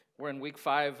We're in week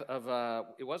 5 of,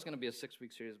 it was going to be a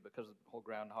 6-week series because of the whole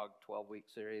Groundhog 12-week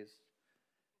series.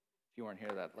 If you weren't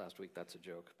here that last week, that's a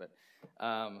joke. But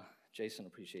Jason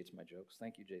appreciates my jokes.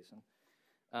 Thank you, Jason.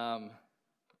 On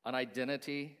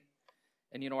identity.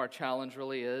 And our challenge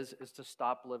really is to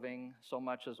stop living so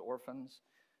much as orphans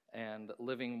and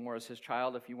living more as his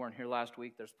child. If you weren't here last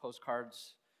week, there's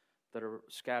postcards that are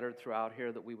scattered throughout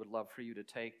here that we would love for you to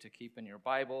take, to keep in your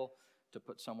Bible, to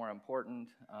put somewhere important,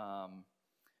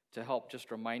 to help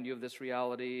just remind you of this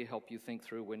reality, help you think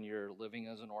through when you're living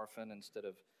as an orphan instead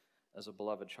of as a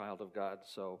beloved child of God.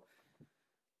 So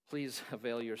please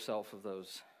avail yourself of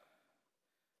those.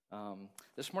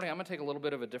 This morning, I'm going to take a little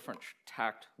bit of a different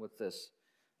tact with this.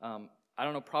 I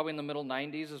don't know, probably in the middle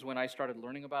 90s is when I started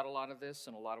learning about a lot of this,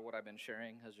 and a lot of what I've been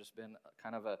sharing has just been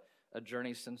kind of a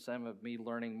journey since then of me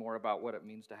learning more about what it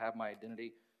means to have my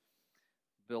identity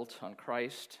built on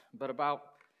Christ. But about,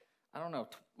 I don't know,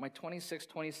 my 26th,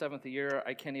 27th year,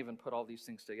 I can't even put all these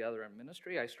things together in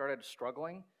ministry. I started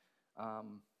struggling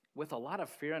with a lot of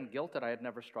fear and guilt that I had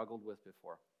never struggled with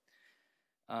before.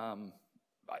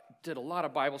 I did a lot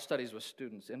of Bible studies with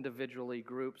students, individually,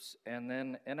 groups, and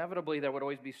then inevitably there would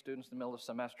always be students in the middle of the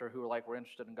semester who were like, we're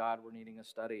interested in God, we're needing a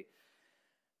study.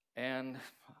 And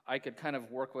I could kind of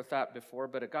work with that before,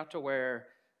 but it got to where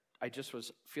I just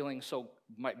was feeling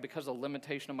because of the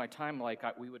limitation of my time,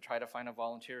 we would try to find a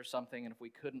volunteer or something, and if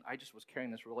we couldn't, I just was carrying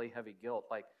this really heavy guilt,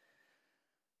 like,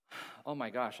 oh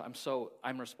my gosh,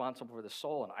 I'm responsible for the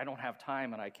soul, and I don't have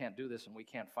time, and I can't do this, and we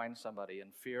can't find somebody,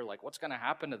 and fear, like, what's going to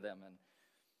happen to them,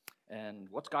 and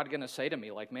what's God going to say to me,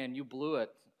 like, man, you blew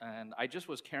it, and I just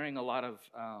was carrying a lot of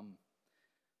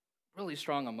really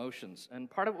strong emotions, and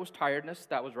part of it was tiredness.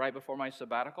 That was right before my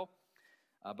sabbatical.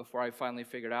 Before I finally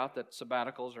figured out that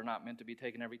sabbaticals are not meant to be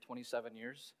taken every 27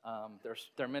 years.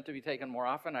 They're meant to be taken more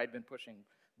often. I'd been pushing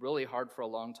really hard for a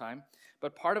long time.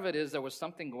 But part of it is there was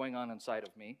something going on inside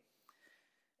of me,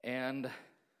 and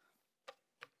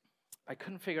I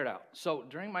couldn't figure it out. So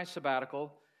during my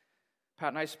sabbatical, Pat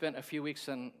and I spent a few weeks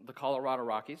in the Colorado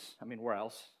Rockies. I mean, where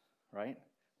else, right?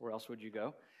 Where else would you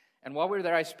go? And while we were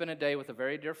there, I spent a day with a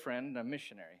very dear friend, a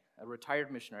missionary, a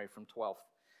retired missionary from 12th.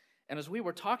 And as we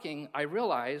were talking, I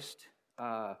realized,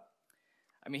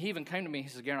 he even came to me, he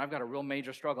said, Garen, I've got a real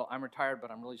major struggle. I'm retired,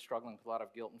 but I'm really struggling with a lot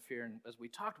of guilt and fear. And as we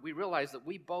talked, we realized that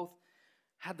we both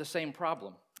had the same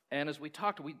problem. And as we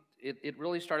talked, it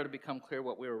really started to become clear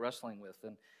what we were wrestling with.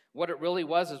 And what it really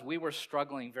was is we were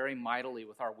struggling very mightily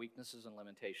with our weaknesses and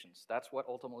limitations. That's what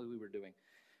ultimately we were doing.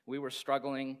 We were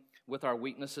struggling with our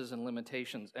weaknesses and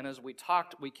limitations. And as we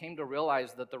talked, we came to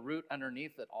realize that the root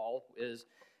underneath it all is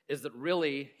that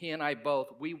really, he and I both,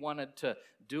 we wanted to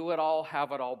do it all,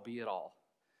 have it all, be it all.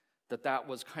 That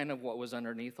was kind of what was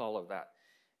underneath all of that.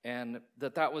 And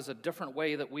that was a different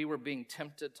way that we were being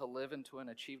tempted to live into an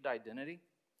achieved identity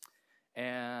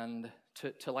and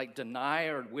to deny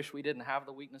or wish we didn't have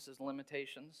the weaknesses and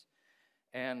limitations.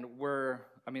 And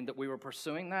that we were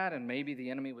pursuing that, and maybe the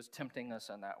enemy was tempting us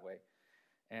in that way.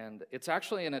 And it's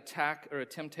actually an attack or a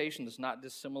temptation that's not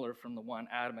dissimilar from the one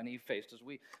Adam and Eve faced.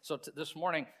 This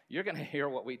morning, you're going to hear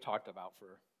what we talked about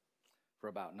for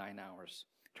about 9 hours.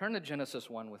 Turn to Genesis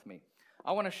 1 with me.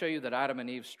 I want to show you that Adam and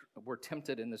Eve were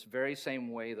tempted in this very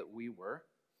same way that we were.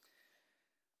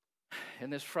 In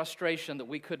this frustration that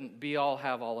we couldn't be all,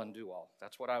 have all, and do all.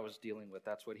 That's what I was dealing with.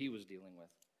 That's what he was dealing with.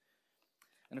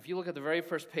 And if you look at the very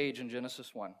first page in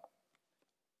Genesis 1,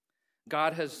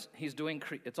 he's doing,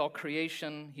 it's all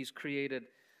creation. He's created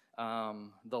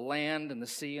the land and the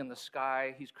sea and the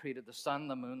sky. He's created the sun,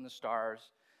 the moon, the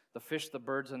stars, the fish, the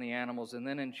birds, and the animals. And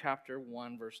then in chapter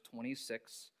 1, verse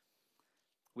 26,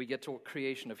 we get to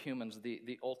creation of humans,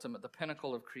 the ultimate, the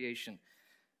pinnacle of creation.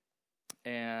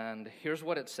 And here's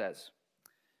what it says.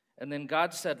 And then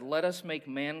God said, let us make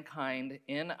mankind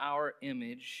in our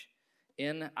image,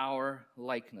 in our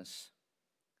likeness.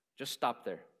 Just stop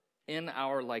there. In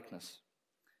our likeness.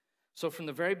 So from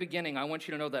the very beginning, I want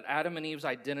you to know that Adam and Eve's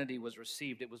identity was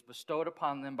received. It was bestowed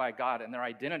upon them by God, and their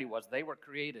identity was they were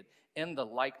created in the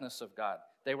likeness of God.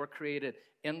 They were created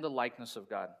in the likeness of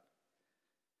God.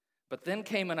 But then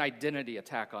came an identity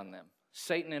attack on them.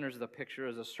 Satan enters the picture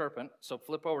as a serpent. So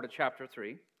flip over to chapter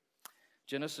 3,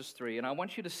 Genesis 3, and I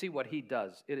want you to see what he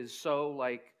does. It is so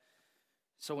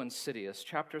insidious.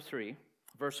 Chapter 3,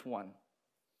 verse 1.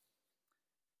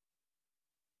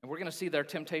 And we're going to see their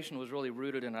temptation was really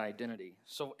rooted in identity.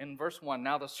 So in verse 1,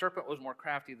 now the serpent was more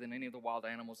crafty than any of the wild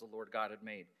animals the Lord God had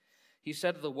made. He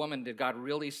said to the woman, did God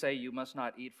really say you must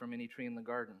not eat from any tree in the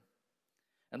garden?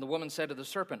 And the woman said to the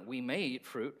serpent, we may eat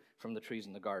fruit from the trees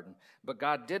in the garden, but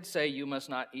God did say you must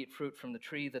not eat fruit from the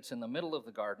tree that's in the middle of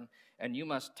the garden, and you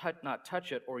must not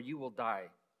touch it or you will die.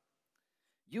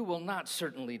 "You will not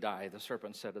certainly die," the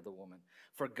serpent said to the woman.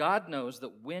 "For God knows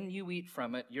that when you eat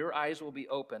from it, your eyes will be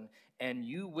open, and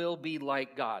you will be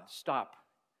like God." Stop.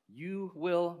 You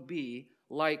will be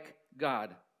like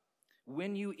God.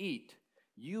 When you eat,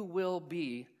 you will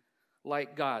be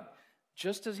like God.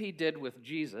 Just as he did with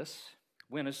Jesus,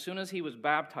 when as soon as he was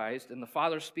baptized and the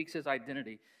Father speaks his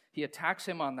identity, he attacks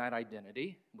him on that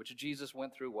identity, which Jesus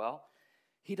went through well.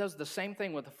 He does the same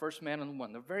thing with the first man and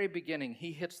woman. The very beginning,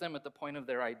 he hits them at the point of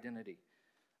their identity.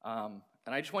 And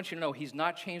I just want you to know, he's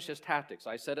not changed his tactics.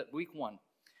 I said it week 1.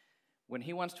 When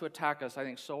he wants to attack us, I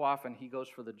think so often he goes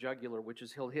for the jugular, which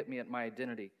is he'll hit me at my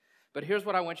identity. But here's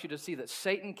what I want you to see, that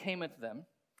Satan came at them,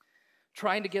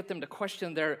 trying to get them to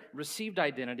question their received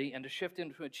identity and to shift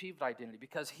into achieved identity,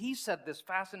 because he said this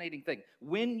fascinating thing: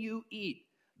 when you eat,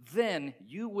 then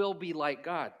you will be like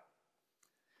God.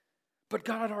 But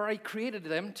God had already created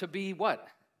them to be what?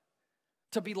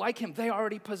 To be like him. They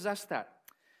already possessed that.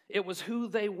 It was who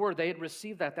they were. They had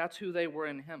received that. That's who they were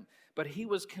in him. But he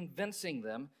was convincing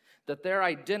them that their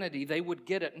identity, they would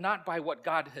get it not by what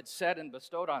God had said and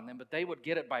bestowed on them, but they would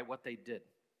get it by what they did.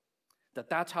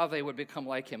 That's how they would become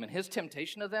like him. And his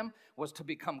temptation of them was to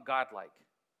become godlike.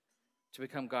 To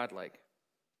become godlike.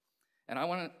 And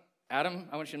Adam,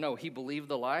 I want you to know, he believed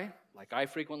the lie, like I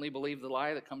frequently believe the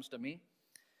lie that comes to me,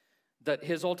 that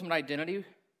his ultimate identity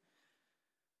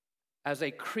as a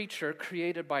creature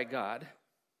created by God,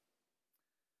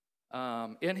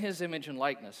 in his image and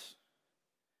likeness,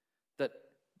 that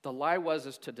the lie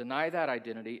is to deny that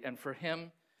identity and for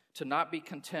him to not be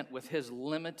content with his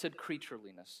limited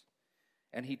creatureliness.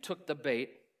 And he took the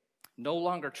bait, no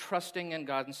longer trusting in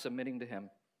God and submitting to him.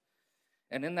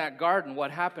 And in that garden,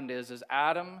 what happened is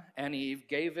Adam and Eve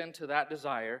gave in to that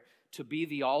desire to be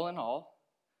the all in all.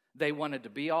 They wanted to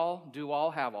be all, do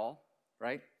all, have all,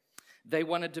 right? They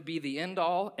wanted to be the end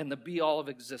all and the be all of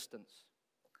existence.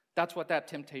 That's what that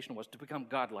temptation was, to become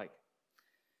godlike.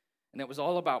 And it was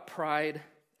all about pride,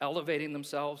 elevating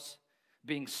themselves,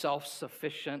 being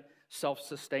self-sufficient,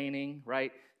 self-sustaining,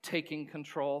 right? Taking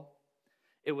control.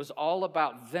 It was all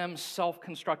about them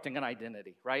self-constructing an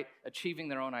identity, right? Achieving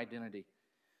their own identity.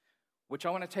 Which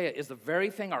I want to tell you is the very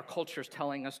thing our culture is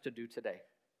telling us to do today.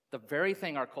 The very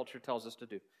thing our culture tells us to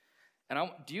do. And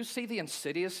do you see the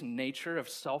insidious nature of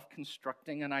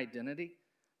self-constructing an identity?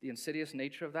 The insidious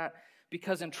nature of that?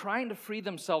 Because in trying to free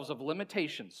themselves of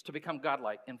limitations to become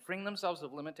godlike, and freeing themselves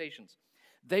of limitations,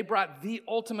 they brought the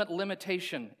ultimate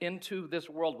limitation into this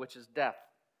world, which is death.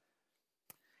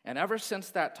 And ever since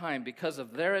that time, because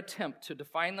of their attempt to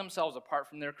define themselves apart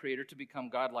from their Creator to become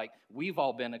godlike, we've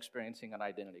all been experiencing an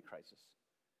identity crisis.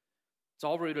 It's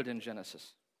all rooted in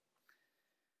Genesis.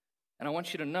 And I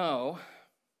want you to know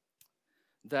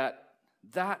that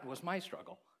that was my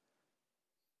struggle,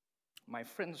 my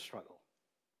friend's struggle.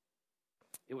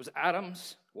 It was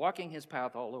Adam's walking his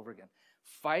path all over again,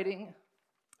 fighting.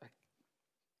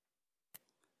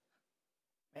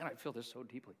 Man, I feel this so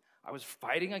deeply. I was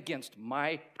fighting against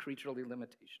my creaturely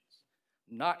limitations,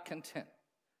 not content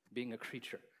being a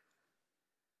creature.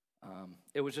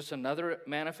 It was just another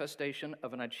manifestation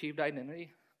of an achieved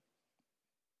identity.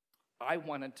 I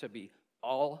wanted to be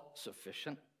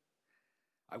all-sufficient.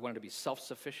 I wanted to be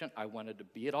self-sufficient. I wanted to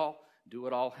be it all, do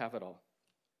it all, have it all.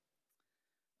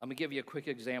 I'm going to give you a quick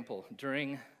example.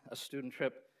 During a student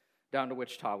trip down to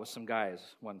Wichita with some guys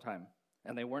one time,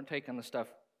 and they weren't taking the stuff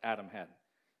Adam had.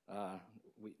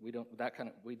 We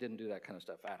didn't do that kind of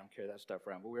stuff. Adam carried that stuff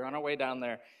around. But we were on our way down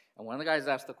there, and one of the guys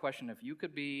asked the question, if you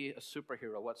could be a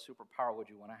superhero, what superpower would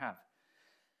you want to have?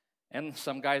 And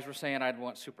some guys were saying I'd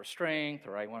want super strength,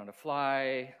 or I wanted to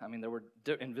fly. I mean, there were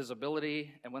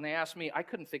invisibility. And when they asked me, I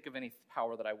couldn't think of any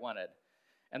power that I wanted.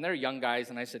 And they're young guys,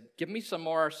 and I said, give me some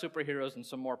more superheroes and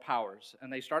some more powers.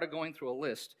 And they started going through a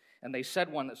list, and they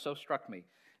said one that so struck me.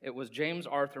 It was James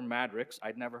Arthur Madrox.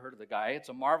 I'd never heard of the guy. It's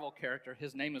a Marvel character.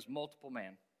 His name is Multiple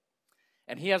Man.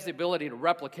 And he has the ability to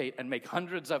replicate and make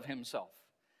hundreds of himself.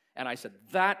 And I said,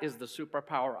 that is the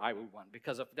superpower I would want.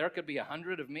 Because if there could be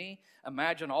 100 of me,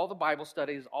 imagine all the Bible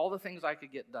studies, all the things I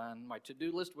could get done. My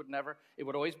to-do list it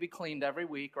would always be cleaned every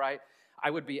week, right? I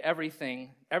would be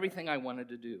everything I wanted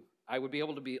to do. I would be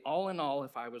able to be all in all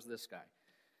if I was this guy.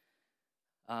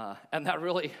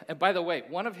 And by the way,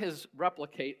 one of his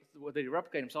replicate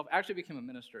himself actually became a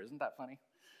minister. Isn't that funny?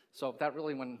 So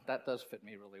that does fit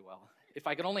me really well. If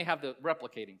I could only have the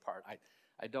replicating part,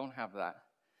 I don't have that.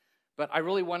 But I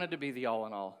really wanted to be the all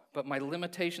in all. But my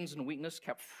limitations and weakness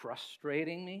kept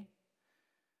frustrating me.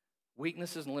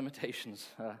 Weaknesses and limitations.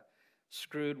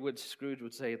 Scrooge would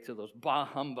say to those, bah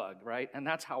humbug, right? And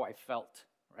that's how I felt,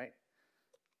 right?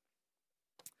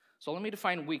 So let me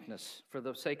define weakness for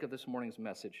the sake of this morning's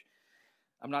message.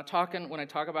 I'm not talking, when I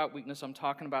talk about weakness, I'm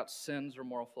talking about sins or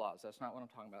moral flaws. That's not what I'm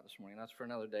talking about this morning. That's for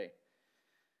another day.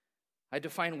 I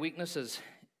define weakness as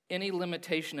any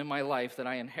limitation in my life that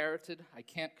I inherited, I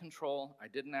can't control, I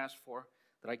didn't ask for,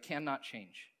 that I cannot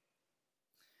change.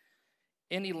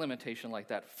 Any limitation like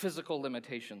that, physical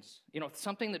limitations.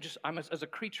 Something that just, as a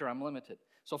creature, I'm limited.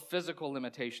 So physical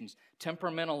limitations,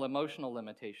 temperamental, emotional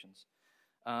limitations,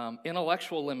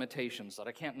 intellectual limitations that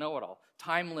I can't know it all,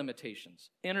 time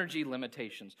limitations, energy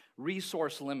limitations,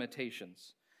 resource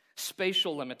limitations,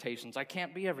 spatial limitations. I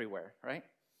can't be everywhere, right?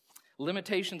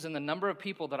 Limitations in the number of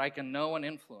people that I can know and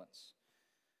influence.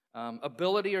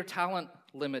 Ability or talent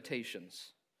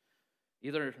limitations.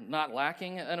 Either not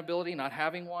lacking an ability, not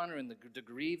having one, or in the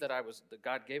degree that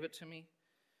God gave it to me.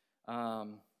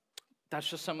 That's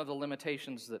just some of the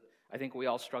limitations that I think we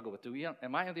all struggle with.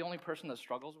 Am I the only person that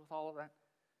struggles with all of that?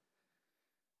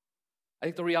 I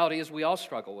think the reality is we all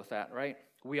struggle with that, right?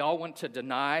 We all want to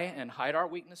deny and hide our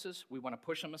weaknesses. We want to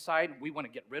push them aside. We want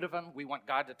to get rid of them. We want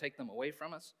God to take them away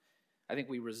from us. I think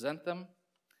we resent them.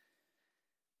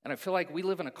 And I feel like we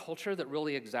live in a culture that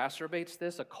really exacerbates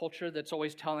this, a culture that's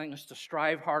always telling us to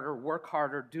strive harder, work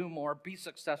harder, do more, be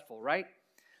successful, right?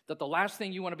 That the last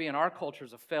thing you want to be in our culture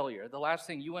is a failure. The last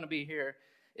thing you want to be here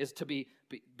is to be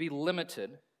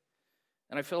limited.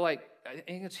 And I feel like, I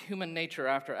think it's human nature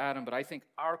after Adam, but I think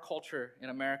our culture in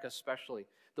America especially,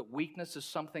 that weakness is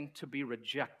something to be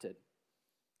rejected,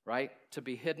 right? To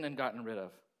be hidden and gotten rid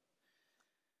of.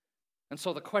 And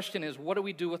so the question is, what do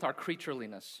we do with our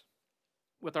creatureliness?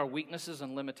 With our weaknesses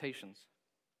and limitations?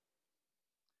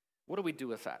 What do we do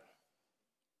with that?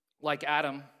 Like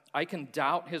Adam, I can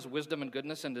doubt his wisdom and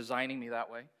goodness in designing me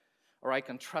that way, or I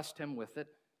can trust him with it.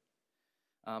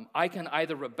 I can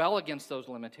either rebel against those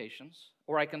limitations,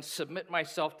 or I can submit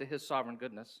myself to his sovereign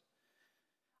goodness.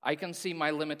 I can see my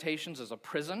limitations as a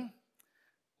prison,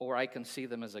 or I can see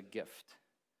them as a gift.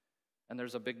 And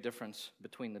there's a big difference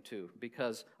between the two,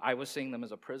 because I was seeing them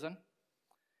as a prison,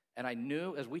 and I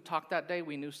knew, as we talked that day,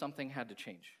 we knew something had to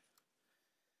change.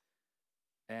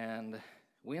 And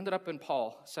we ended up in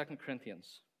Paul, 2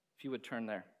 Corinthians, if you would turn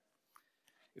there.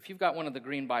 If you've got one of the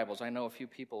green Bibles, I know a few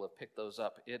people have picked those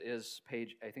up. It is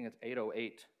page, I think it's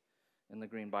 808 in the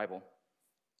green Bible.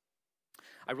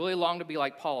 I really long to be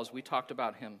like Paul as we talked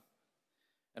about him.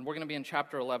 And we're going to be in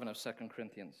chapter 11 of 2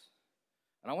 Corinthians.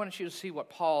 And I want you to see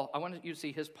I want you to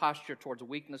see his posture towards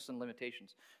weakness and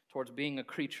limitations, towards being a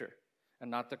creature and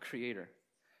not the creator.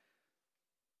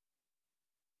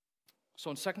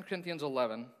 So in 2 Corinthians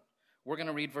 11, we're going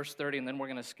to read verse 30, and then we're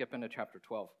going to skip into chapter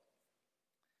 12.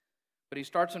 But he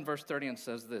starts in verse 30 and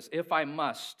says this: "If I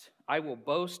must, I will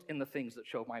boast in the things that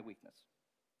show my weakness."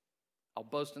 I'll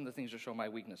boast in the things that show my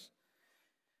weakness.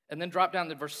 And then drop down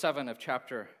to verse 7 of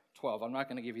chapter 12. I'm not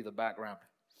going to give you the background,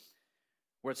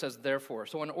 where it says, "Therefore,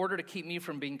 so in order to keep me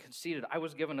from being conceited, I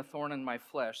was given a thorn in my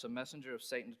flesh, a messenger of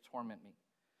Satan to torment me.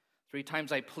 3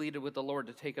 times I pleaded with the Lord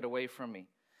to take it away from me.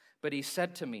 But he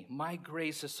said to me, 'My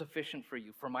grace is sufficient for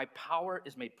you, for my power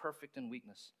is made perfect in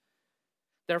weakness.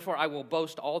 Therefore, I will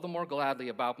boast all the more gladly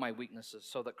about my weaknesses,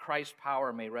 so that Christ's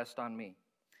power may rest on me.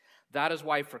 That is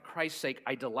why, for Christ's sake,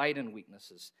 I delight in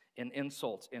weaknesses, in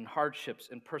insults, in hardships,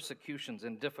 in persecutions,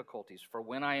 in difficulties. For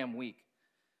when I am weak,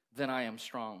 then I am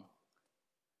strong.'"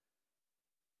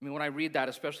 I mean, when I read that,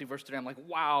 especially verse 3, I'm like,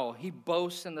 wow, he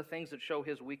boasts in the things that show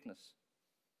his weakness.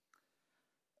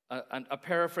 A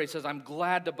paraphrase says, "I'm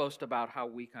glad to boast about how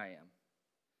weak I am."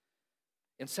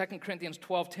 In 2 Corinthians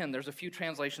 12:10, there's a few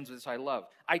translations of this I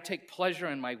love. "I take pleasure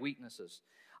in my weaknesses.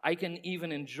 I can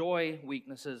even enjoy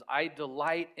weaknesses. I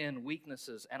delight in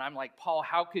weaknesses." And I'm like, Paul,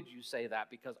 how could you say that?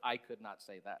 Because I could not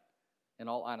say that. In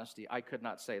all honesty, I could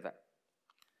not say that.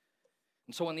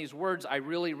 And so in these words, I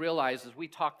really realized, as we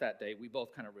talked that day, we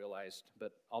both kind of realized,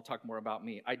 but I'll talk more about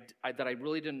me, that I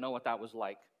really didn't know what that was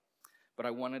like, but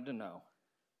I wanted to know.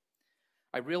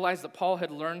 I realized that Paul had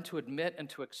learned to admit and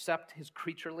to accept his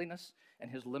creatureliness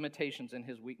and his limitations and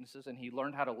his weaknesses, and he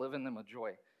learned how to live in them with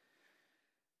joy.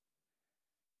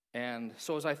 And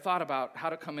so as I thought about how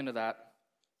to come into that,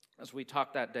 as we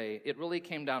talked that day, it really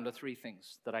came down to 3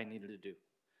 things that I needed to do.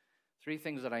 3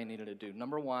 things that I needed to do.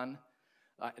 Number 1,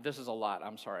 this is a lot,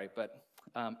 I'm sorry, but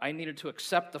I needed to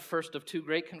accept the first of 2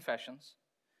 great confessions.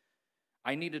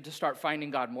 I needed to start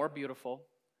finding God more beautiful,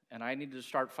 and I needed to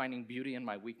start finding beauty in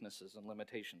my weaknesses and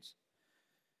limitations.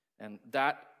 And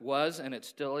that was, and it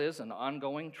still is, an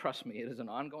ongoing, trust me, it is an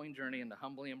ongoing journey into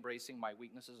humbly embracing my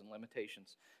weaknesses and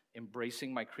limitations,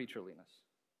 embracing my creatureliness.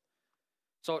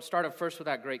 So it started first with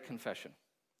that great confession.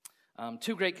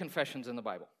 2 great confessions in the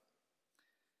Bible.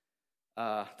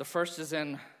 The first is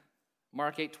in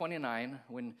Mark 8:29,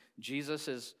 when Jesus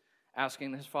is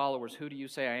asking his followers, who do you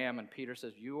say I am? And Peter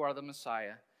says, you are the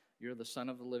Messiah. You're the Son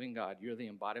of the living God. You're the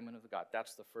embodiment of God.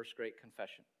 That's the first great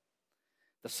confession.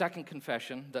 The second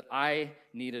confession that I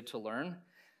needed to learn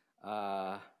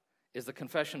is the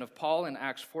confession of Paul in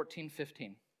Acts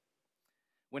 14:15.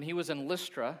 When he was in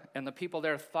Lystra, and the people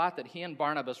there thought that he and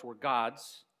Barnabas were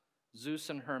gods, Zeus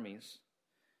and Hermes.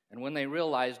 And when they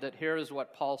realized it, here is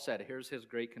what Paul said. Here's his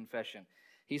great confession.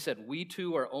 He said, we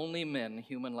too are only men,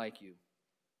 human like you.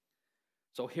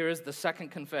 So here's the second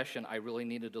confession I really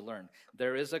needed to learn.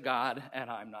 There is a God, and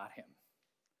I'm not him.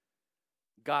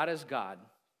 God is God,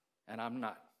 and I'm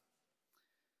not.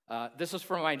 This is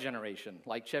for my generation,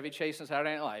 like Chevy Chase and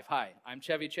Saturday Night Live. Hi, I'm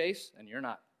Chevy Chase, and you're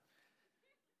not.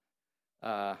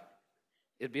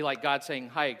 It'd be like God saying,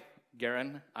 hi,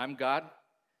 Garen, I'm God,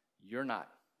 you're not.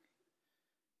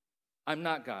 I'm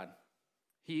not God.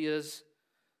 He is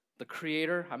the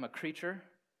creator, I'm a creature.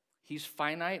 He's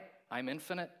finite, I'm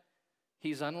infinite.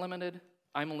 He's unlimited,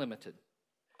 I'm limited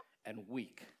and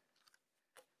weak.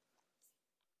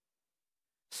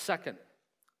 Second,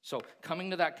 so coming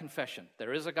to that confession,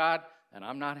 there is a God and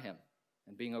I'm not him,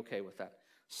 and being okay with that.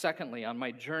 Secondly, on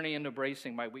my journey into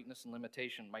embracing my weakness and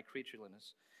limitation, my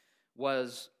creatureliness,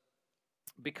 was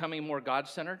becoming more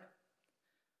God-centered,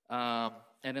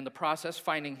 and in the process,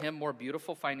 finding him more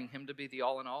beautiful, finding him to be the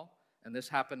all-in-all. And this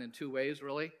happened in two ways,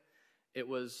 really. It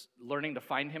was learning to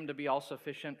find him to be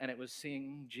all-sufficient, and it was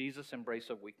seeing Jesus' embrace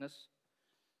of weakness.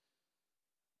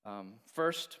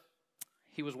 First,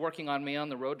 he was working on me on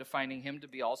the road to finding him to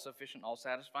be all-sufficient,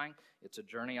 all-satisfying. It's a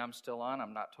journey I'm still on.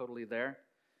 I'm not totally there.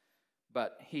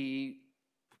 But he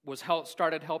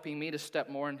started helping me to step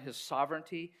more in his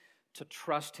sovereignty, to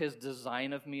trust his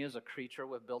design of me as a creature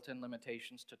with built-in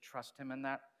limitations, to trust him in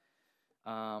that,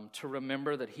 to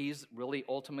remember that he's really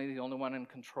ultimately the only one in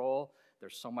control.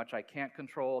 There's so much I can't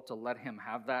control, to let him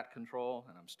have that control,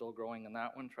 and I'm still growing in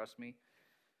that one, trust me.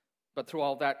 But through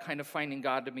all that, kind of finding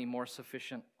God to be more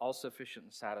sufficient, all-sufficient,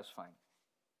 and satisfying.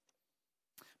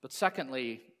 But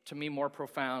secondly, to me more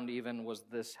profound even, was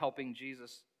this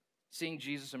seeing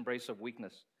Jesus' embrace of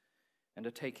weakness, and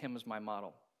to take him as my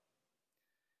model.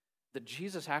 That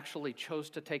Jesus actually chose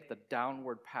to take the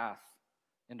downward path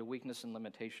into weakness and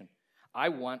limitation. I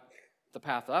want the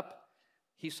path up.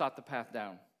 He sought the path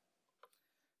down.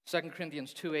 2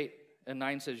 Corinthians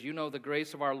 2:8-9 says, you know the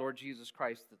grace of our Lord Jesus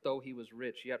Christ, that though he was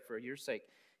rich, yet for your sake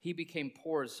he became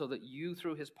poor, so that you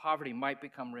through his poverty might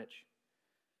become rich.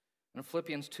 And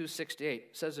Philippians 2:6-8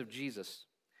 says of Jesus,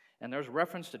 and there's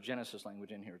reference to Genesis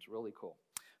language in here, it's really cool,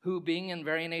 who, being in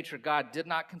very nature God, did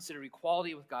not consider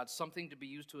equality with God something to be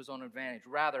used to his own advantage.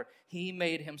 Rather, he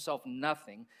made himself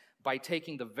nothing by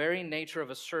taking the very nature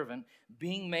of a servant,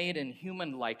 being made in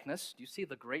human likeness. Do you see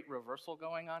the great reversal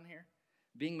going on here?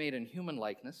 Being made in human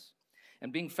likeness,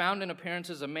 and being found in appearance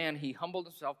as a man, he humbled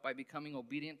himself by becoming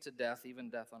obedient to death, even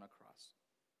death on a cross.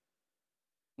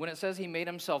 When it says he made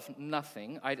himself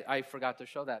nothing, I forgot to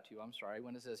show that to you, I'm sorry.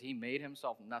 When it says he made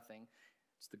himself nothing,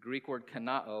 it's the Greek word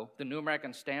kanao. The New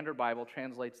American Standard Bible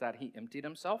translates that he emptied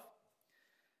himself.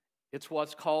 It's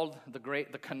what's called the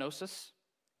kenosis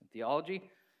in theology,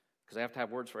 because I have to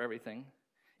have words for everything.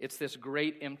 It's this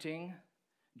great emptying,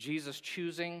 Jesus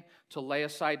choosing to lay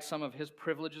aside some of his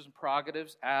privileges and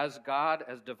prerogatives as God,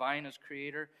 as divine, as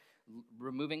creator,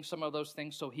 removing some of those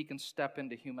things so he can step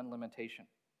into human limitation.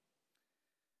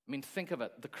 I mean, think of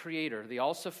it. The creator, the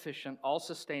all-sufficient,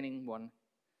 all-sustaining one,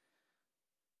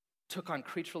 took on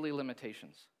creaturely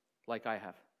limitations like I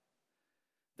have.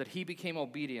 That he became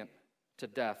obedient to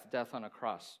death on a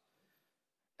cross.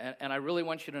 And I really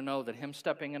want you to know that him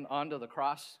stepping onto the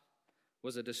cross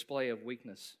was a display of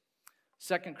weakness.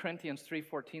 2 Corinthians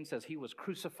 3:14 says he was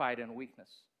crucified in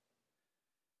weakness.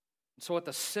 So at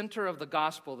the center of the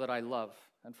gospel that I love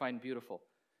and find beautiful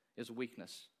is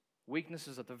weakness. Weakness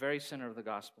is at the very center of the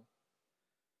gospel.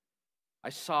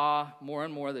 I saw more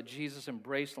and more that Jesus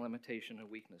embraced limitation and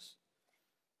weakness.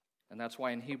 And that's why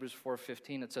in Hebrews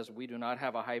 4:15 it says, we do not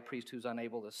have a high priest who's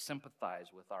unable to sympathize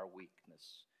with our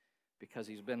weakness, because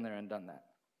he's been there and done that.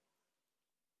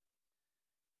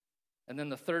 And then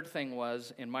the third thing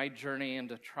was, in my journey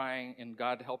into trying, in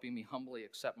God helping me humbly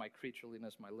accept my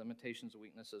creatureliness, my limitations and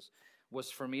weaknesses,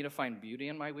 was for me to find beauty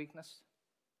in my weakness.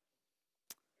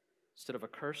 Instead of a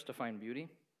curse, to find beauty.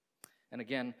 And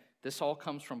again, this all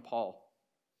comes from Paul.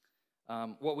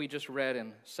 What we just read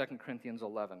in 2 Corinthians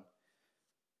 11.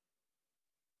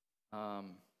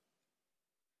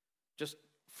 Just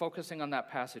focusing on that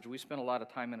passage, we spent a lot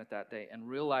of time in it that day, and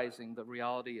realizing the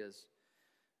reality is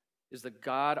that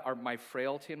God, my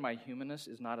frailty and my humanness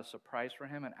is not a surprise for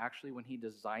him. And actually, when he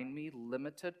designed me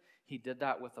limited, he did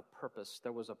that with a purpose.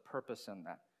 There was a purpose in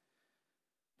that.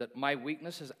 that my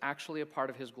weakness is actually a part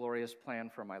of his glorious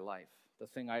plan for my life. The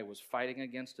thing I was fighting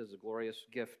against is a glorious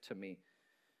gift to me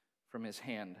from his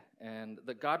hand. And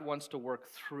that God wants to work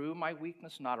through my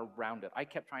weakness, not around it. I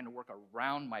kept trying to work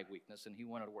around my weakness, and he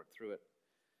wanted to work through it.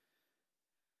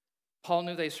 Paul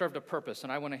knew they served a purpose,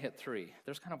 and I want to hit 3.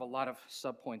 There's kind of a lot of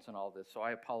subpoints in all this, so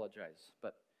I apologize.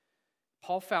 But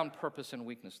Paul found purpose in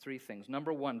weakness, 3 things.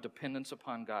 Number 1, dependence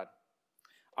upon God.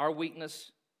 Our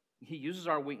weakness, he uses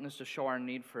our weakness to show our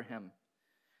need for him.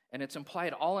 And it's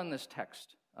implied all in this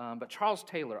text. But Charles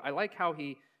Taylor, I like how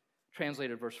he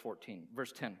translated verse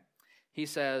 10. He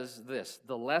says this,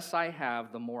 the less I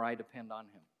have, the more I depend on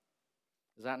him.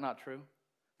 Is that not true?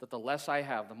 That the less I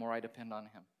have, the more I depend on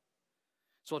him.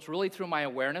 So it's really through my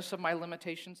awareness of my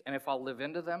limitations, and if I'll live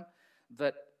into them,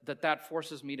 that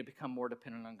forces me to become more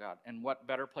dependent on God. And what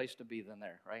better place to be than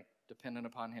there, right? Dependent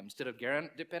upon him. Instead of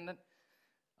dependent,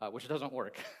 which doesn't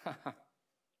work,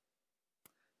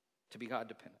 to be God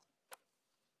dependent.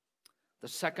 The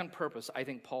second purpose I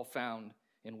think Paul found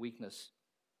in weakness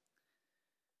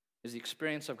is the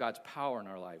experience of God's power in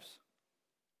our lives.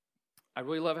 I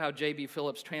really love how J.B.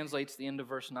 Phillips translates the end of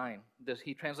verse 9.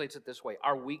 He translates it this way.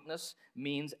 Our weakness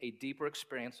means a deeper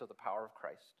experience of the power of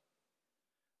Christ.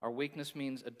 Our weakness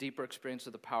means a deeper experience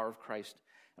of the power of Christ.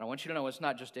 And I want you to know it's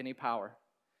not just any power.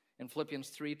 In Philippians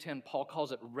 3:10, Paul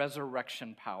calls it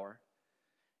resurrection power.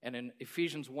 And in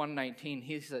Ephesians 1:19,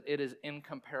 he said it is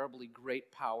incomparably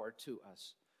great power to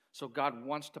us. So God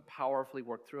wants to powerfully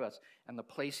work through us. And the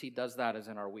place he does that is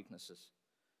in our weaknesses.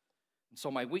 And so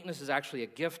my weakness is actually a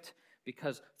gift,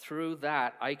 because through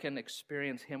that, I can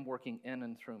experience him working in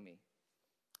and through me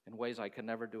in ways I could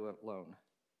never do alone.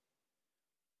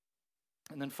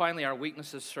 And then finally, our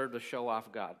weaknesses serve to show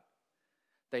off God.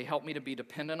 They help me to be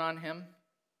dependent on him.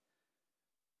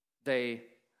 They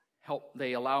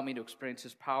allow me to experience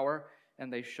his power,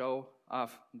 and they show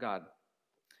off God.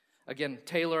 Again,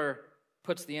 Taylor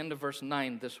puts the end of verse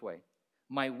 9 this way.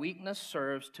 My weakness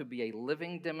serves to be a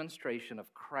living demonstration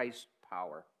of Christ's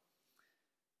power.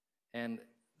 And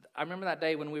I remember that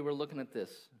day when we were looking at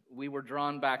this. We were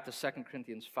drawn back to 2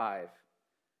 Corinthians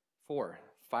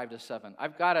 5:7.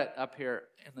 I've got it up here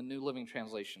in the New Living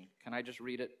Translation. Can I just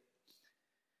read it?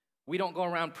 We don't go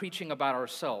around preaching about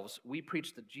ourselves. We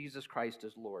preach that Jesus Christ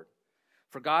is Lord.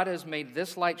 For God has made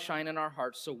this light shine in our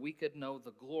hearts so we could know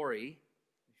the glory.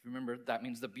 If you remember, that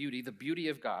means the beauty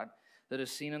of God that is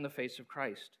seen in the face of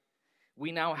Christ.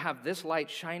 We now have this light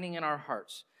shining in our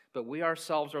hearts, but we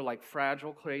ourselves are like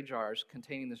fragile clay jars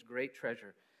containing this great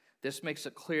treasure. This makes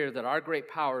it clear that our great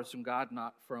power is from God,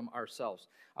 not from ourselves.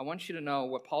 I want you to know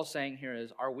what Paul's saying here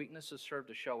is our weaknesses serve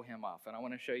to show him off. And I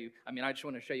just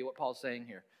want to show you what Paul's saying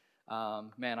here.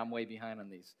 Man, I'm way behind on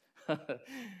these.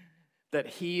 That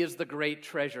he is the great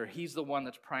treasure. He's the one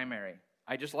that's primary.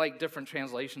 I just like different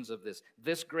translations of this.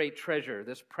 This great treasure,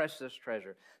 this precious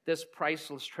treasure, this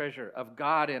priceless treasure of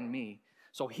God in me.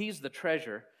 So he's the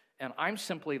treasure, and I'm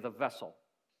simply the vessel.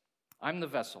 I'm the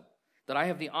vessel. That I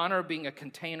have the honor of being a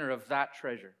container of that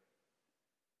treasure.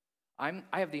 I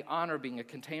have the honor of being a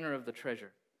container of the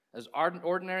treasure. As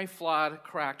ordinary, flawed,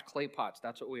 cracked clay pots,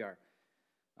 that's what we are.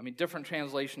 Different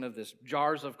translation of this,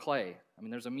 jars of clay.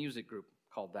 There's a music group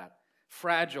called that.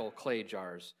 Fragile clay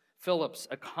jars. Phillips,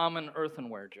 a common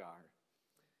earthenware jar.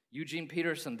 Eugene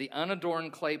Peterson, the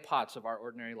unadorned clay pots of our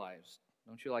ordinary lives.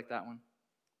 Don't you like that one?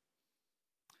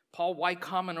 Paul, why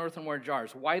common earthenware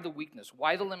jars? Why the weakness?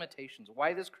 Why the limitations?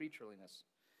 Why this creatureliness?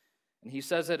 And he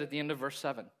says it at the end of verse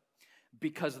 7.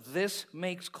 Because this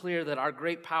makes clear that our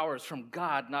great power is from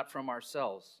God, not from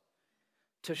ourselves.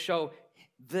 To show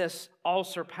this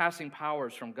all-surpassing power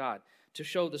is from God. To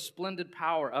show the splendid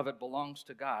power of it belongs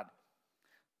to God.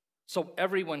 So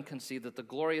everyone can see that the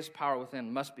glorious power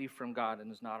within must be from God and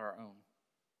is not our own.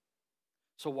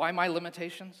 So why my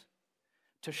limitations?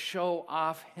 To show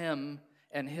off him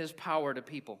and his power to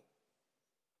people.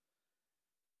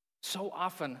 So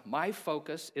often, my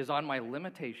focus is on my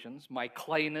limitations, my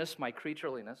clayness, my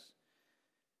creatureliness,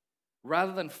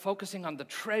 rather than focusing on the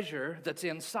treasure that's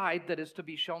inside that is to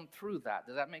be shown through that.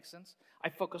 Does that make sense? I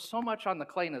focus so much on the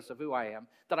clayness of who I am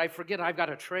that I forget I've got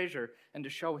a treasure and to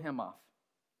show him off.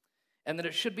 And that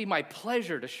it should be my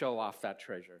pleasure to show off that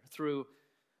treasure through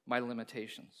my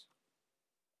limitations.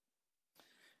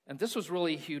 And this was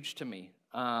really huge to me.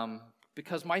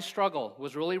 Because my struggle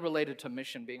was really related to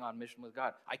mission, being on mission with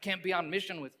God. I can't be on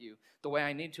mission with you the way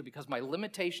I need to because my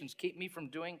limitations keep me from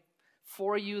doing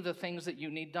for you the things that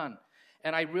you need done.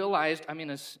 And I realized,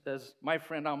 as my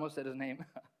friend almost said his name,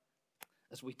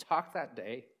 as we talked that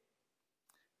day,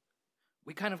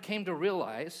 we kind of came to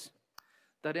realize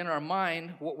that in our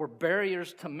mind, what were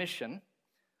barriers to mission,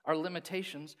 our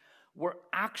limitations, were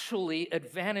actually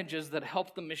advantages that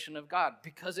helped the mission of God.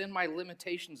 Because in my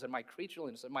limitations and my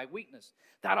creatureliness and my weakness,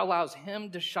 that allows him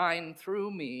to shine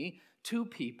through me to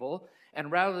people.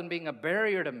 And rather than being a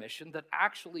barrier to mission, that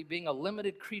actually being a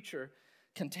limited creature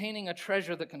containing a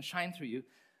treasure that can shine through you,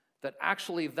 that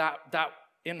actually that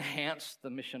enhanced the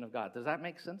mission of God. Does that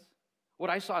make sense? What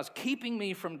I saw as keeping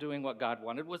me from doing what God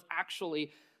wanted was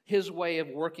actually his way of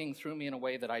working through me in a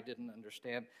way that I didn't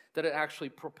understand, that it actually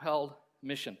propelled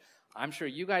mission. I'm sure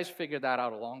you guys figured that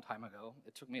out a long time ago.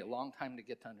 It took me a long time to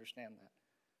get to understand that.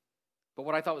 But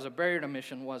what I thought was a barrier to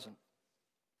mission wasn't.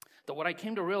 That what I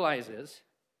came to realize is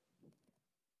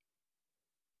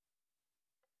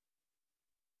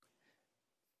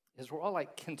we're all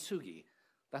like kintsugi.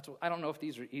 I don't know if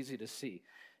these are easy to see.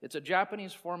 It's a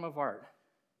Japanese form of art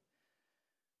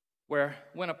where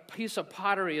when a piece of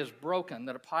pottery is broken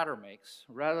that a potter makes,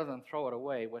 rather than throw it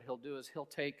away, what he'll do is he'll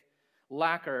take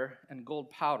lacquer and gold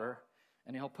powder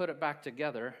and he'll put it back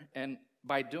together, and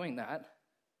by doing that,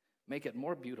 make it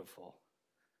more beautiful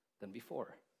than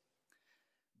before.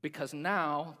 Because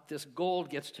now this gold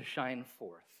gets to shine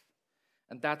forth.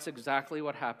 And that's exactly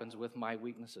what happens with my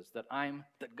weaknesses. That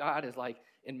God is like,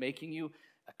 in making you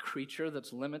a creature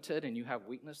that's limited and you have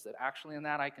weakness, that actually in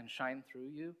that I can shine through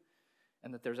you,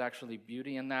 and that there's actually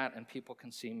beauty in that, and people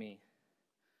can see me.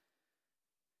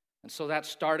 And so that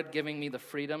started giving me the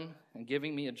freedom and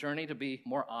giving me a journey to be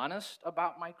more honest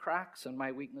about my cracks and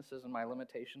my weaknesses and my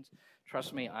limitations.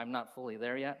 Trust me, I'm not fully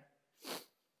there yet.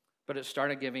 But it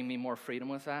started giving me more freedom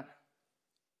with that.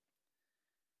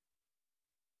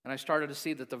 And I started to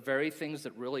see that the very things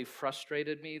that really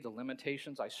frustrated me, the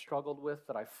limitations I struggled with,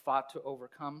 that I fought to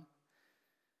overcome,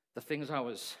 the things I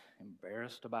was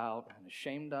embarrassed about and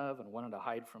ashamed of and wanted to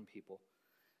hide from people,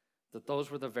 that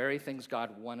those were the very things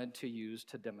God wanted to use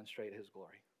to demonstrate his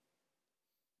glory.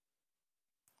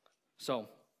 So,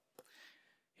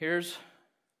 here's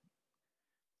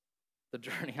the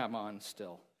journey I'm on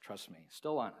still. Trust me,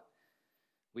 still on it.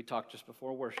 We talked just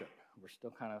before worship. We're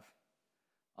still kind of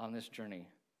on this journey.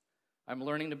 I'm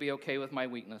learning to be okay with my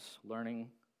weakness,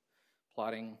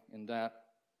 plotting in that,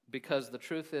 because the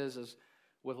truth is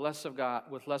with less of God,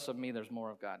 with less of me, there's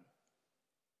more of God.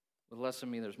 With less of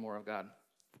me, there's more of God.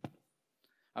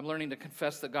 I'm learning to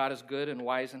confess that God is good and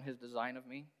wise in his design of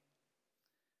me,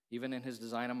 even in his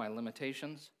design of my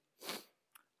limitations.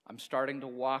 I'm starting to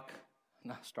walk,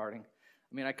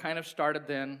 I kind of started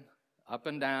then, up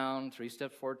and down, 3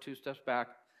 steps forward, 2 steps back,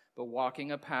 but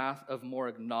walking a path of more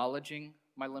acknowledging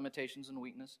my limitations and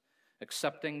weakness,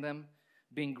 accepting them,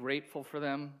 being grateful for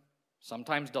them,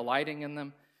 sometimes delighting in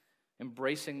them,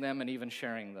 embracing them, and even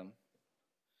sharing them.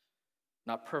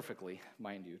 Not perfectly,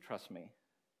 mind you, trust me.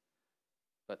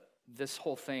 But this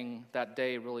whole thing, that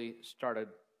day really started,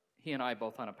 he and I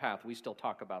both on a path. We still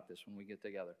talk about this when we get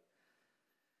together.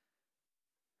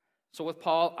 So with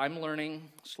Paul, I'm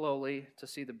learning slowly to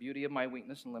see the beauty of my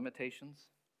weakness and limitations,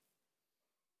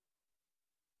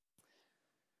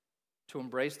 to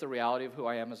embrace the reality of who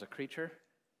I am as a creature,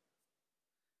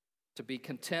 to be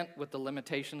content with the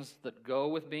limitations that go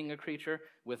with being a creature,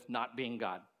 with not being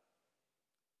God,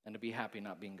 and to be happy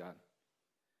not being God.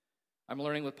 I'm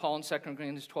learning with Paul in 2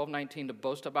 Corinthians 12:19 to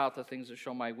boast about the things that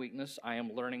show my weakness. I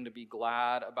am learning to be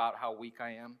glad about how weak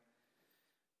I am,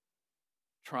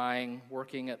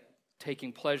 working at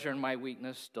taking pleasure in my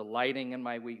weakness, delighting in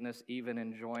my weakness, even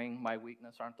enjoying my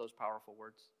weakness. Aren't those powerful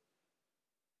words?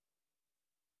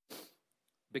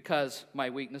 Because my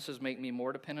weaknesses make me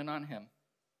more dependent on him.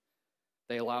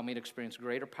 They allow me to experience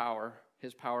greater power,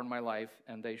 his power in my life,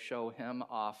 and they show him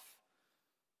off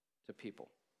to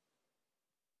people.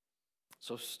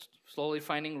 So slowly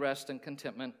finding rest and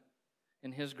contentment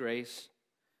in his grace,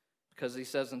 because he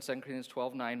says in 2 Corinthians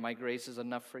 12:9, my grace is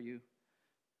enough for you.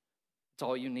 It's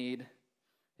all you need.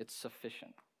 It's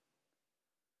sufficient.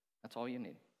 That's all you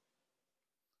need.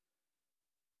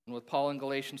 And with Paul in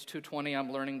Galatians 2:20,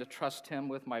 I'm learning to trust him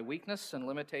with my weakness and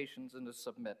limitations and to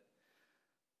submit.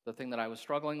 The thing that I was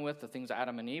struggling with, the things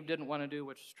Adam and Eve didn't want to do,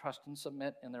 which is trust and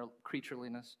submit in their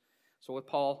creatureliness. So with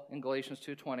Paul in Galatians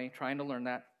 2:20, trying to learn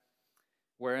that,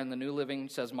 wherein the New Living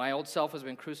says, my old self has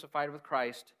been crucified with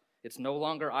Christ. It's no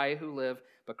longer I who live,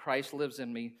 but Christ lives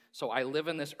in me. So I live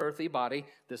in this earthly body.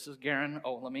 This is Garen.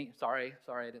 Sorry,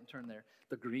 I didn't turn there.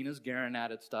 The green is Garen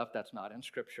added stuff. That's not in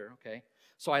Scripture, okay?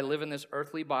 So I live in this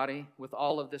earthly body with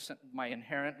all of this, my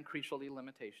inherent and creaturely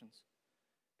limitations,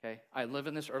 okay? I live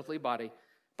in this earthly body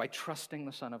by trusting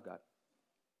the Son of God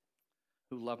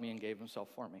who loved me and gave himself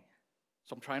for me.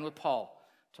 So I'm trying with Paul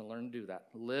to learn to do that.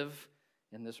 Live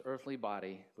in this earthly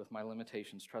body with my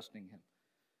limitations, trusting him.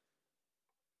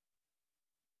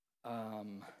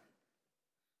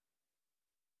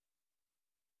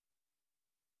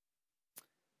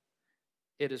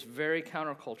 It is very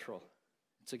countercultural.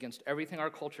 It's against everything our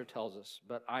culture tells us,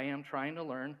 but I am trying to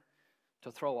learn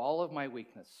to throw all of my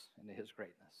weakness into his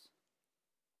greatness.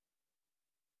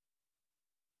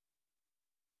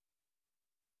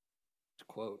 To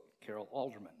quote Carol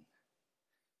Alderman,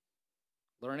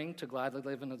 learning to gladly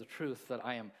live into the truth that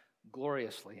I am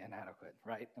gloriously inadequate,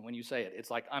 right? And when you say it,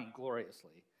 it's like I'm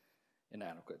gloriously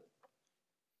inadequate.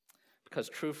 Because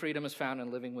true freedom is found in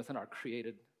living within our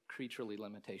created creaturely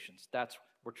limitations. That's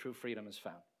where true freedom is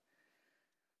found.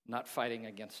 Not fighting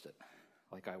against it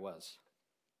like I was.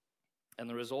 And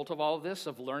the result of all of this,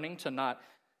 of learning to not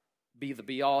be the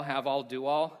be-all, have-all,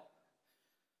 do-all,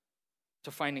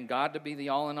 to finding God to be the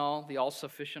all-in-all, the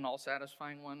all-sufficient,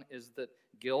 all-satisfying one, is that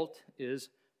guilt is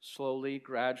slowly,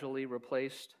 gradually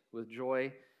replaced with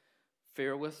joy,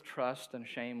 fear with trust, and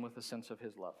shame with a sense of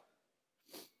his love.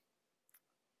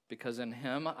 Because in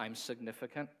him I'm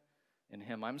significant, in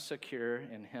him I'm secure,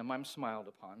 in him I'm smiled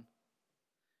upon.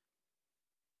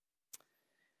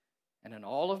 And in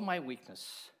all of my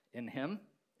weakness, in him,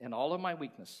 in all of my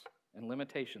weakness and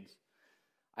limitations,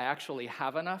 I actually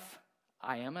have enough,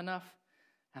 I am enough,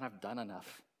 and I've done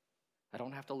enough. I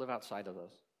don't have to live outside of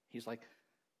those. He's like,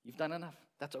 you've done enough.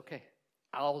 That's okay.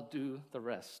 I'll do the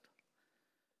rest.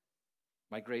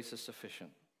 My grace is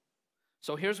sufficient.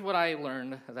 So here's what I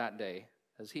learned that day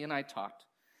as he and I talked.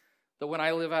 That when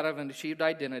I live out of an achieved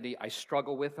identity, I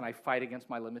struggle with and I fight against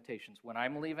my limitations. When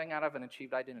I'm living out of an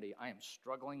achieved identity, I am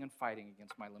struggling and fighting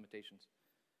against my limitations.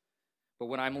 But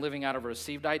when I'm living out of a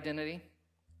received identity,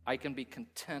 I can be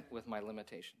content with my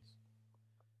limitations.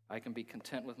 I can be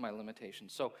content with my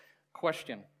limitations. So,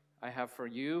 question I have for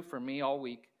you, for me all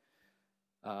week.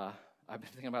 I've been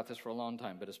thinking about this for a long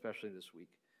time, but especially this week.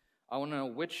 I want to know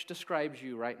which describes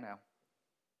you right now.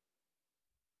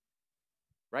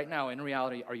 Right now, in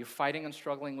reality, are you fighting and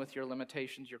struggling with your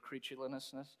limitations, your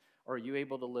creatureliness, or are you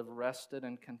able to live rested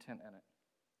and content in it?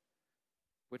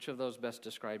 Which of those best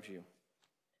describes you?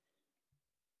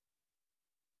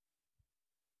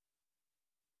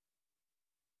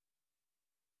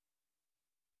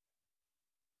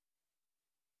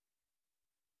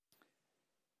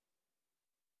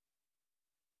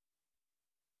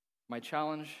 My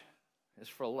challenge is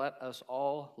for let us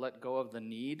all let go of the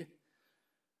need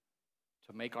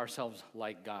to make ourselves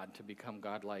like God, to become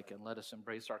God-like, and let us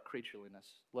embrace our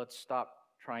creatureliness. Let's stop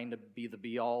trying to be the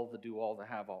be-all, the do-all, the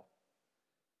have-all.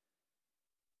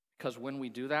 Because when we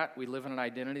do that, we live in an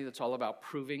identity that's all about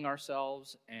proving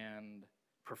ourselves and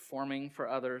performing for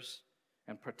others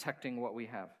and protecting what we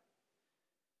have.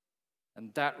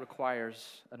 And that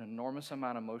requires an enormous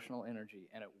amount of emotional energy,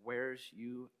 and it wears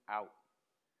you out.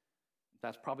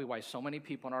 That's probably why so many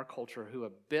people in our culture who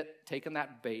have taken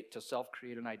that bait to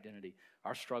self-create an identity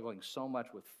are struggling so much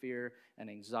with fear and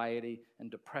anxiety and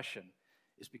depression,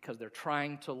 is because they're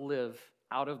trying to live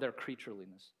out of their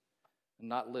creatureliness and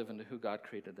not live into who God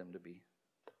created them to be.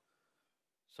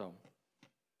 So,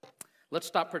 let's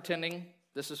stop pretending.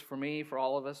 This is for me, for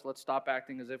all of us. Let's stop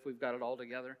acting as if we've got it all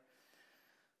together.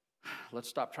 Let's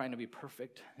stop trying to be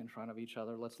perfect in front of each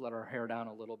other. Let's let our hair down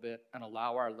a little bit and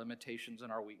allow our limitations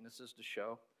and our weaknesses to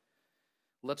show.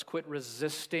 Let's quit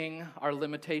resisting our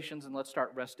limitations and let's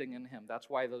start resting in him. That's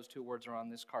why those two words are on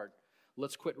this card.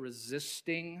 Let's quit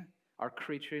resisting our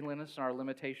creatureliness and our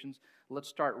limitations. Let's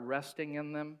start resting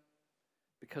in them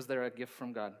because they're a gift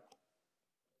from God.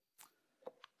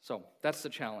 So that's the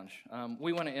challenge.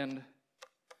 We want to end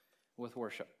with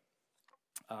worship.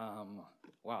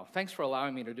 Wow, thanks for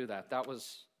allowing me to do that. That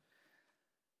was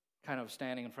kind of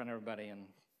standing in front of everybody and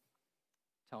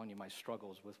telling you my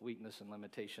struggles with weakness and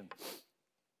limitation.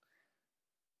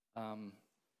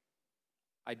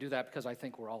 I do that because I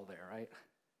think we're all there, right?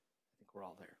 I think we're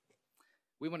all there.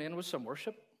 We want to end with some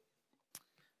worship.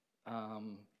 A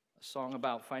song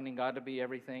about finding God to be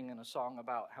everything and a song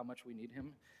about how much we need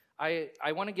him.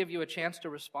 I want to give you a chance to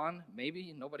respond.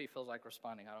 Maybe nobody feels like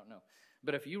responding, I don't know.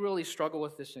 But if you really struggle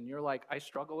with this and you're like, I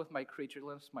struggle with my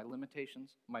creatureliness, my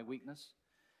limitations, my weakness,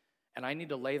 and I need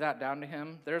to lay that down to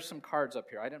him, there's some cards up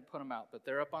here. I didn't put them out, but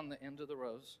they're up on the end of the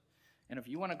rows. And if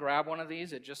you want to grab one of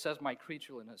these, it just says my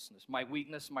creatureliness, my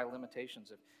weakness, my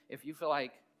limitations. If you feel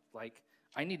like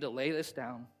I need to lay this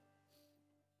down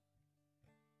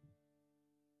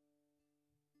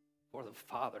for the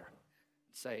Father,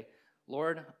 say,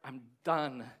 Lord, I'm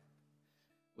done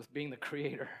with being the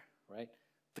creator, right?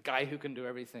 The guy who can do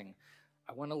everything.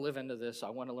 I want to live into this. I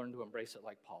want to learn to embrace it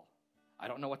like Paul. I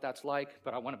don't know what that's like,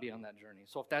 but I want to be on that journey.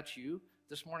 So if that's you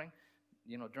this morning,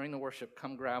 during the worship,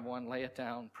 come grab one, lay it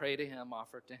down, pray to him,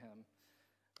 offer it to him,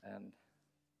 and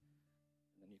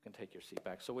then you can take your seat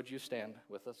back. So would you stand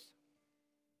with us?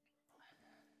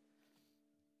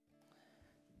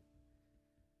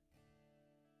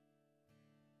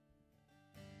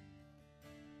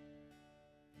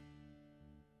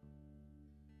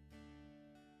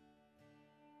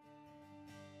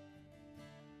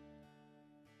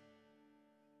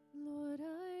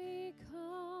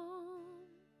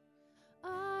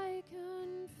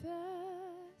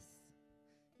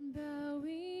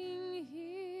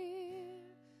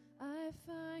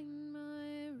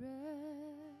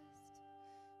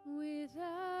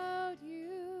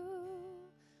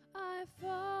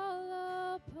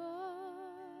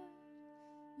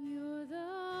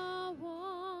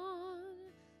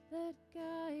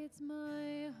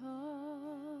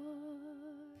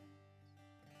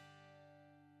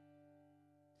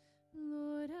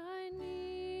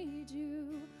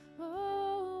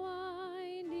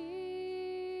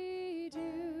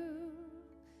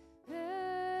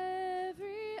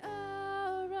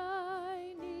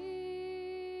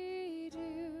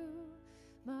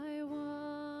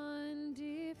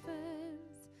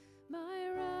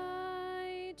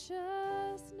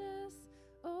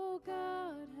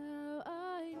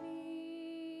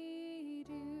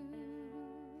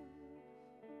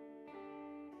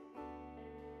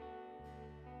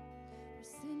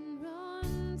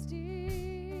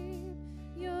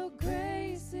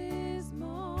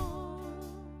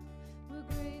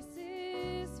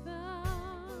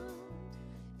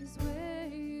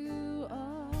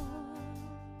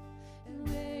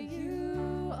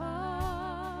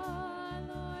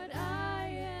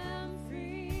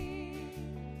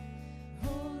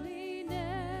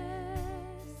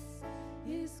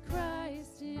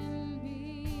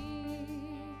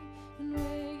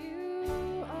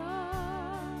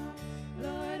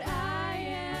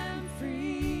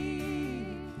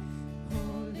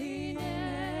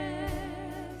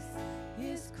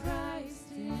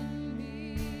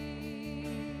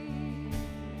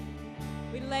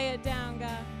 lay it down,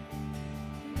 God.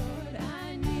 Lord,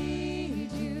 I need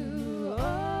you.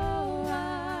 Oh,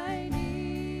 I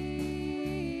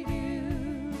need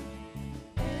you.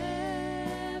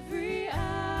 Every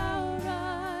hour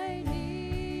I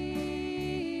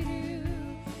need you.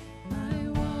 My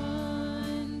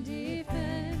one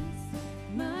defense,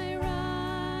 my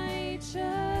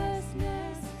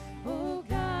righteousness. Oh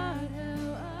God,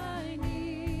 how I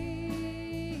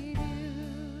need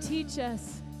you. Teach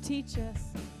us, teach us.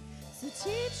 So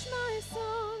teach my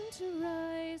song to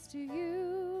rise to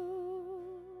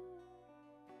you.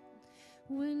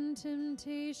 When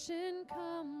temptation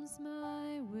comes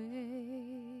my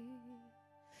way,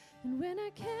 and when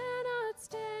I cannot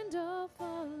stand, I'll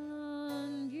fall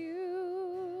on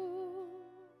you.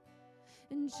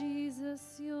 And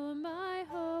Jesus, you're my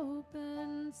hope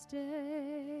and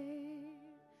stay.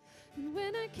 And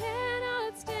when I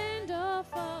cannot stand, I'll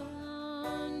fall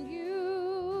on you.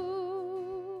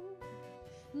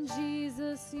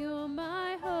 Jesus, you're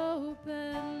my hope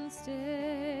and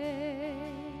stay.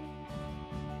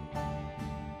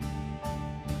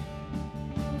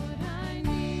 Lord, I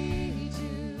need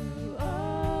you.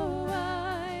 Oh,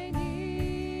 I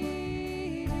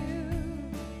need you.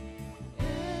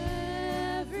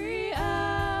 Every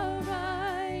hour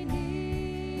I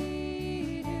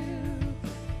need you.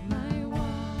 My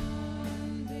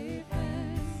one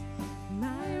defense,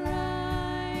 my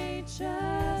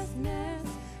righteousness.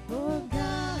 Oh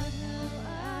God, how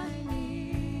I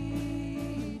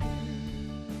need you.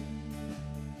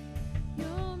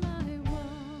 You're my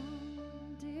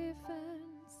one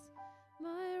defense,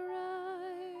 my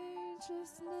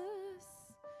righteousness.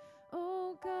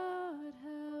 Oh God,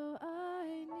 how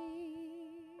I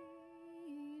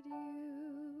need you.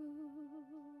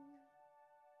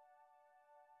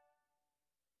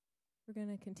 We're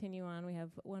going to continue on. We have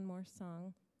one more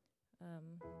song.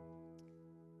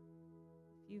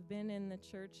 If you've been in the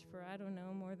church for, I don't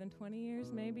know, more than 20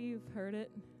 years, maybe you've heard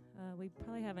it. We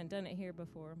probably haven't done it here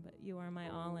before, but You Are My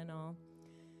All in All.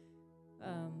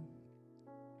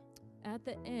 At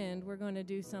the end, we're going to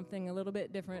do something a little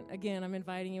bit different. Again, I'm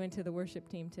inviting you into the worship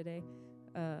team today.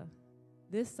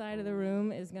 This side of the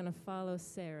room is going to follow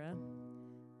Sarah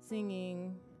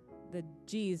singing the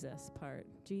Jesus part.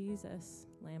 Jesus,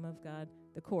 Lamb of God,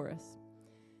 the chorus.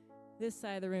 This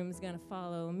side of the room is going to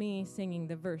follow me singing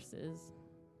the verses.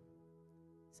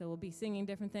 So we'll be singing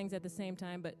different things at the same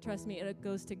time, but trust me, it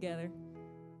goes together.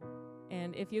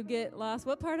 And if you get lost,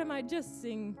 what part am I? Just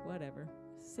sing whatever.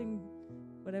 Sing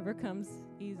whatever comes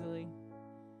easily.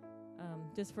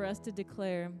 Just for us to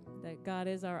declare that God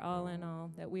is our all in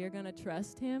all, that we are going to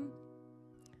trust Him.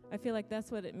 I feel like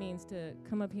that's what it means to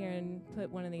come up here and put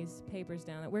one of these papers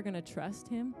down, that we're going to trust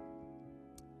Him.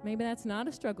 Maybe that's not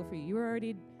a struggle for you. You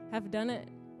already have done it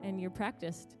and you're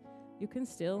practiced. You can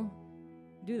still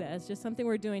do that. It's just something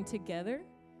we're doing together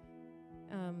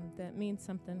that means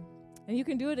something. And you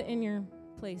can do it in your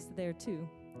place there too.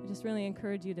 I just really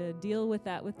encourage you to deal with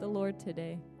that with the Lord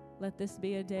today. Let this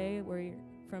be a day where you're,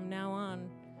 from now on,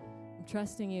 I'm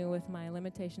trusting you with my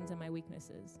limitations and my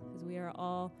weaknesses, because we are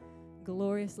all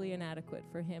gloriously inadequate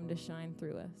for Him to shine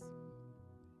through us.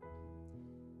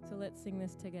 So let's sing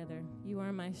this together. You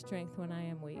are my strength when I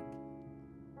am weak.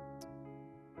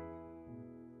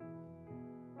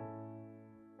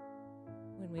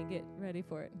 When we get ready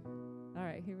for it. All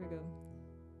right, here we go.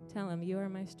 Tell Him, you are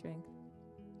my strength.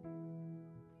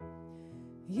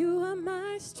 You are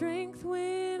my strength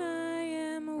when I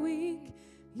am weak.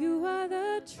 You are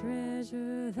the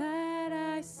treasure that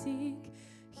I seek.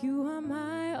 You are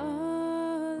my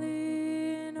all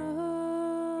in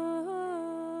all.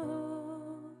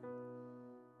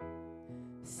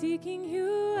 Seeking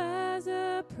you as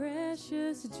a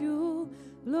precious jewel,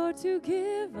 Lord, to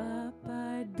give up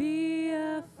I'd be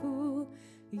a fool.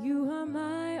 You are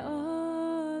my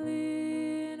all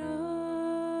in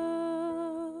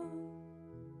all.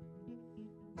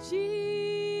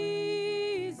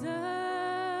 Jesus,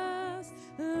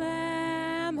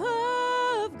 Lamb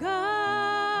of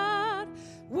God,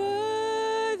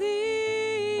 worthy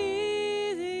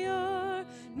is your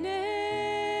name.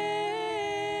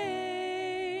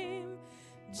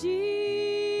 Jesus,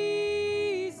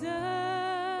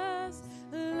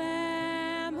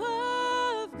 Lamb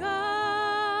of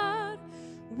God,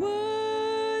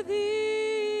 worthy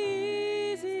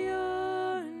is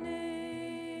your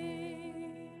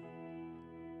name.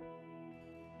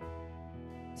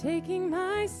 Taking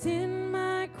my sin,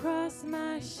 my cross,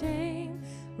 my shame,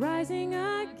 rising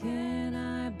again,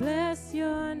 I bless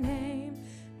your name.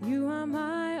 You are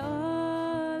my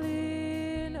all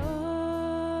in all.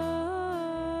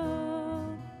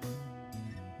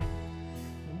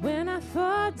 When I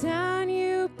fall down,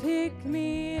 you pick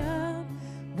me up.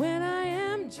 When I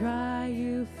am dry,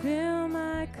 you fill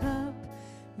my cup.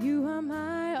 You are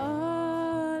my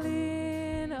all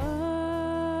in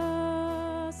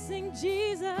all. Sing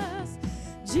Jesus,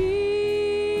 Jesus,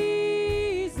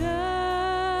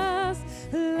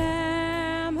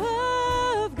 Lamb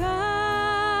of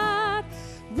God,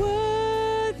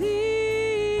 worthy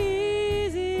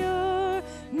is your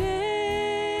name.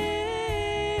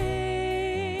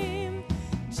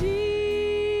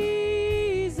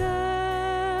 Jesus,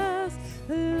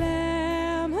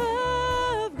 Lamb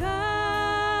of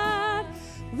God,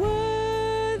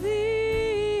 worthy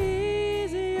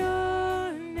is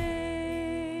your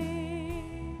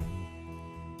name.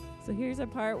 So here's a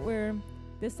part where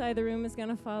this side of the room is going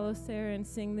to follow Sarah and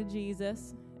sing the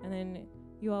Jesus, and then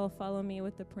you all follow me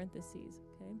with the parentheses,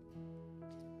 okay?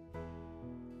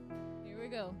 Here we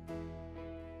go.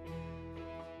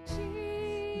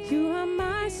 You are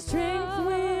my strength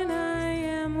when I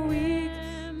am weak.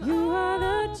 You are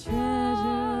the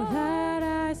treasure that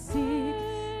I seek.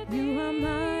 You are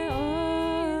my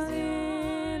all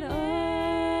in all.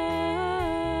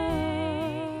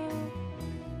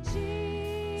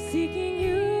 Seeking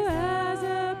you as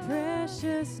a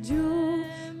precious jewel.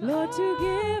 Lord, to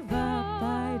give up,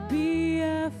 I'd be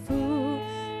a fool.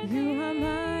 You are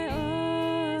my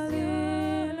all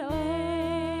in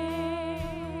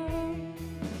all.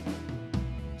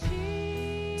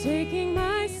 Taking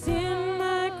my sin,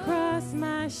 my cross,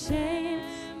 my shame,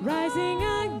 rising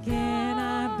again,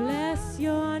 I bless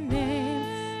your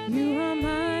name. You are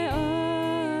my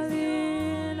all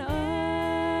in all.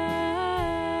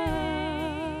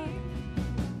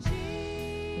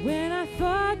 When I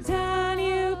fall down,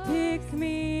 you pick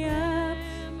me up.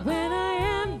 When I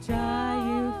am dry,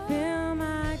 you fill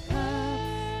my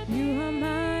cup. You are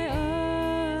my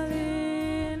all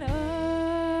in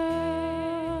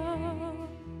all.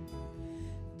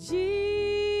 Jesus,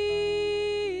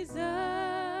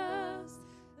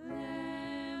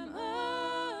 Lamb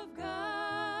of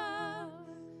God,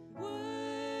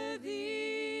 worthy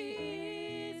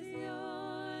is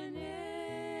your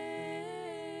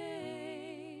name.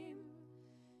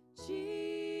 Jesus,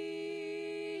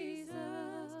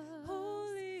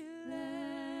 Holy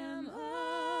Lamb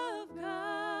of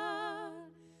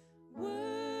God,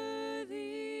 worthy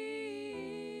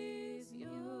is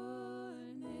your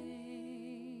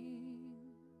name.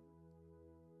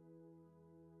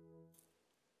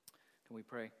 Can we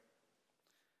pray?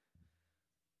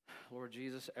 Lord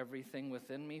Jesus, everything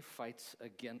within me fights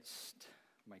against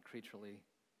my creaturely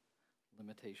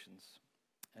limitations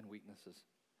and weaknesses.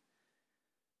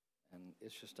 And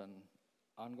it's just an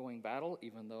ongoing battle,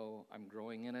 even though I'm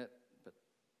growing in it, but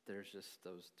there's just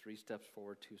those 3 steps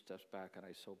forward, 2 steps back, and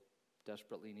I so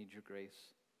desperately need your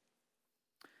grace.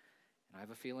 And I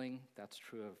have a feeling that's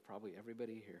true of probably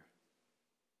everybody here.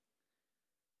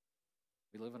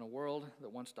 We live in a world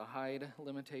that wants to hide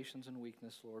limitations and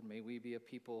weakness, Lord. May we be a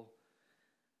people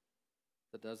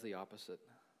that does the opposite,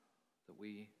 that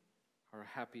we are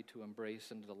happy to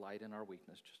embrace and delight in our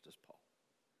weakness, just as Paul.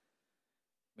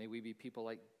 May we be people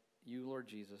like you, Lord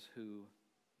Jesus, who,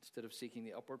 instead of seeking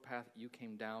the upward path, you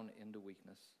came down into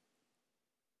weakness.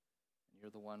 And you're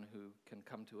the one who can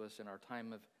come to us in our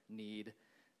time of need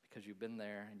because you've been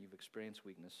there and you've experienced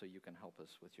weakness, so you can help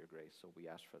us with your grace. So we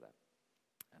ask for that.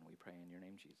 And we pray in your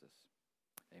name, Jesus.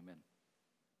 Amen.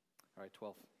 All right,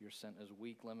 12th, you're sent as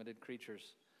weak, limited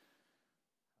creatures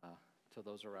to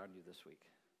those around you this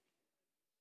week.